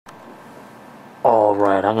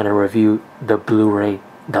Alright, I'm going to review the Blu-ray,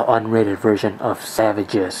 the unrated version of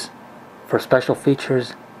Savages. For special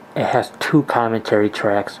features, it has 2 commentary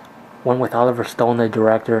tracks, one with Oliver Stone, the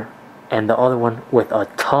director, and the other one with a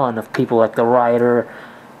ton of people like the writer,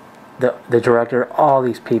 the director, all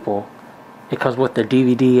these people. It comes with the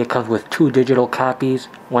DVD, it comes with 2 digital copies,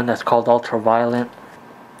 one that's called Ultraviolent,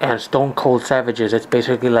 and Stone Cold Savages. It's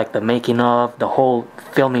basically like the making of, the whole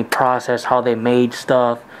filming process, how they made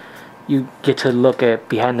stuff. You get to look at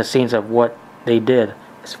behind the scenes of what they did.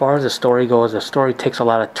 As far as the story goes, the story takes a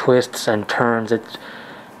lot of twists and turns. It's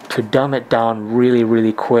to dumb it down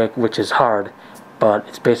really quick, which is hard, but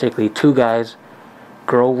it's basically 2 guys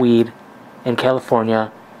grow weed in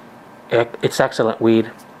California. It's excellent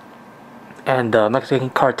weed, and the Mexican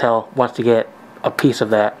cartel wants to get a piece of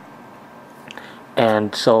that,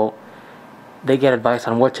 and so they get advice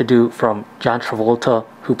on what to do from John Travolta,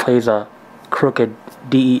 who plays a crooked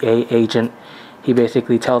DEA agent. He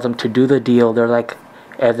basically tells them to do the deal. They're like,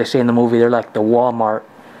 as they say in the movie, they're like the Walmart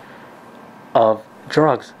of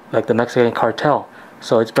drugs, like the Mexican cartel.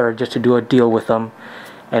 So it's better just to do a deal with them,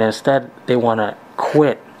 and instead they want to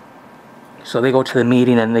quit. So they go to the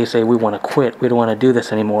meeting and they say, we want to quit, we don't want to do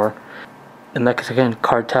this anymore. The Mexican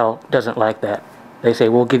cartel doesn't like that. They say,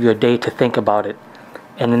 we'll give you a day to think about it.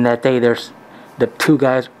 And in that day, there's the 2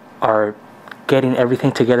 guys are getting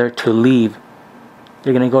everything together to leave.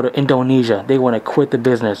 They're going to go to Indonesia. They want to quit the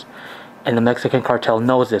business. And the Mexican cartel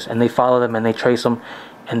knows this, and they follow them and they trace them,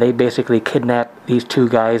 and they basically kidnap these 2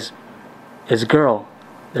 guys, his girl,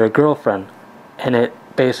 their girlfriend. And it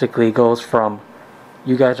basically goes from,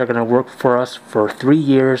 you guys are going to work for us for 3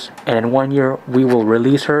 years, and in 1 year we will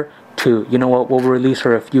release her, to, you know what, we'll release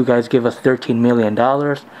her if you guys give us $13 million.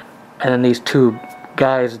 And then these 2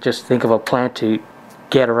 guys just think of a plan to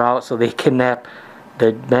get her out, so they kidnap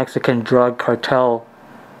the Mexican drug cartel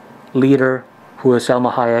leader, who is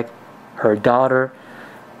Salma Hayek, her daughter,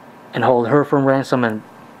 and hold her from ransom, and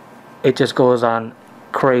it just goes on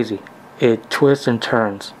crazy. It twists and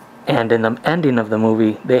turns. And in the ending of the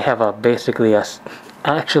movie, they have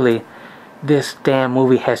actually, this damn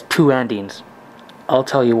movie has 2 endings. I'll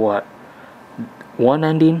tell you what. One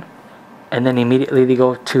ending, and then immediately they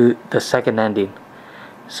go to the second ending.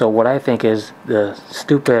 So what I think is, the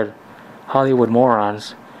stupid Hollywood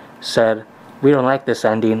morons said, we don't like this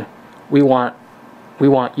ending. We want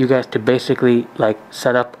you guys to basically like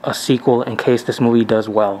set up a sequel in case this movie does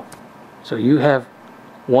well. So you have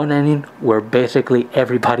one ending where basically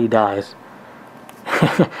everybody dies.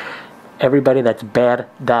 Everybody that's bad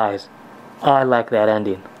dies. I like that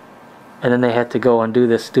ending. And then they had to go and do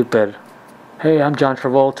this stupid, hey, I'm John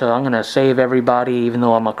Travolta, I'm gonna save everybody even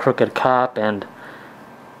though I'm a crooked cop, and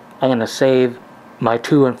I'm gonna save my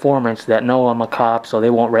 2 informants that know I'm a cop so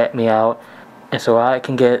they won't rat me out, and so I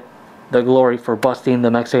can get the glory for busting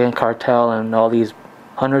the Mexican cartel and all these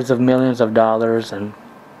hundreds of millions of dollars, and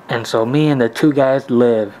so me and the 2 guys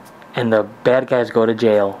live and the bad guys go to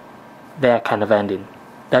jail. That kind of ending.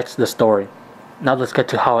 That's the story. Now let's get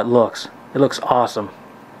to how it looks. It looks awesome.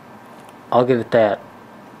 I'll give it that.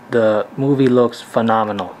 The movie looks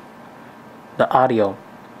phenomenal. The audio,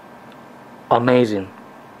 amazing.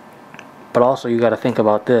 But also you gotta think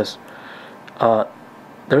about this.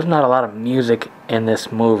 There's not a lot of music in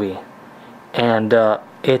this movie, and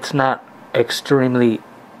it's not extremely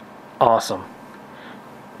awesome.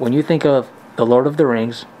 When you think of The Lord of the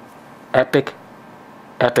Rings, epic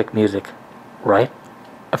music, right?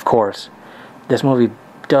 Of course. This movie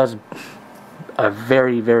does a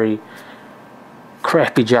very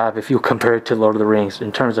crappy job if you compare it to Lord of the Rings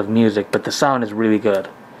in terms of music, but the sound is really good.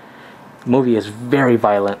 The movie is very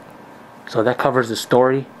violent. So that covers the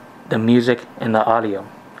story, the music, and the audio.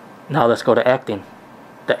 Now let's go to acting.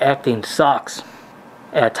 The acting sucks.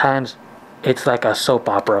 At times, it's like a soap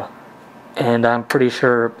opera. And I'm pretty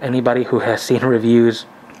sure anybody who has seen reviews,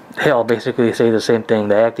 they'll basically say the same thing.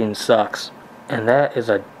 The acting sucks. And that is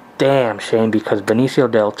a damn shame, because Benicio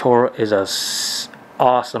del Toro is a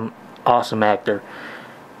awesome actor.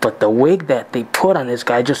 But the wig that they put on this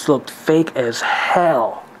guy just looked fake as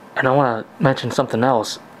hell. And I want to mention something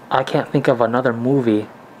else. I can't think of another movie,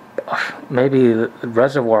 maybe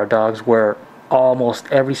Reservoir Dogs, where almost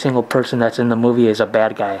every single person that's in the movie is a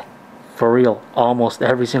bad guy. For real, almost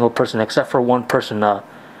every single person, except for one person, Salma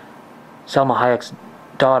Hayek's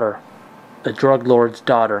daughter, the drug lord's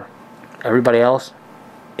daughter. Everybody else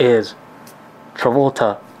is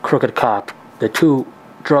Travolta, crooked cop, the 2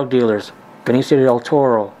 drug dealers, Benicio del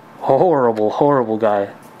Toro, horrible guy.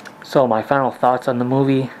 So my final thoughts on the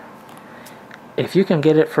movie: if you can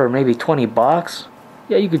get it for maybe $20,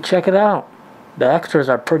 yeah, you could check it out. The extras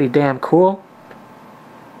are pretty damn cool.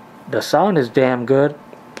 The sound is damn good,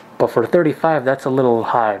 but for 35, that's a little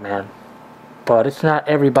high, man. But it's not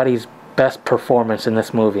everybody's best performance in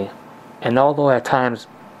this movie. And although at times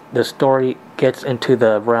the story gets into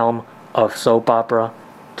the realm of soap opera,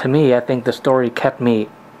 to me, I think the story kept me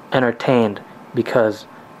entertained because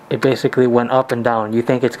it basically went up and down. You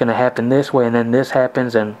think it's going to happen this way, and then this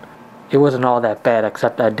happens, and it wasn't all that bad,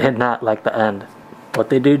 except I did not like the end. But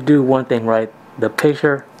they did do one thing right. The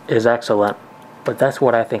picture is excellent. But that's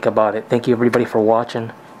what I think about it. Thank you everybody for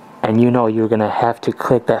watching. And you know you're going to have to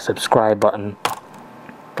click that subscribe button.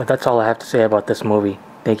 But that's all I have to say about this movie.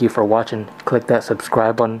 Thank you for watching. Click that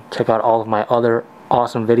subscribe button. Check out all of my other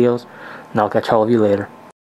awesome videos. And I'll catch all of you later.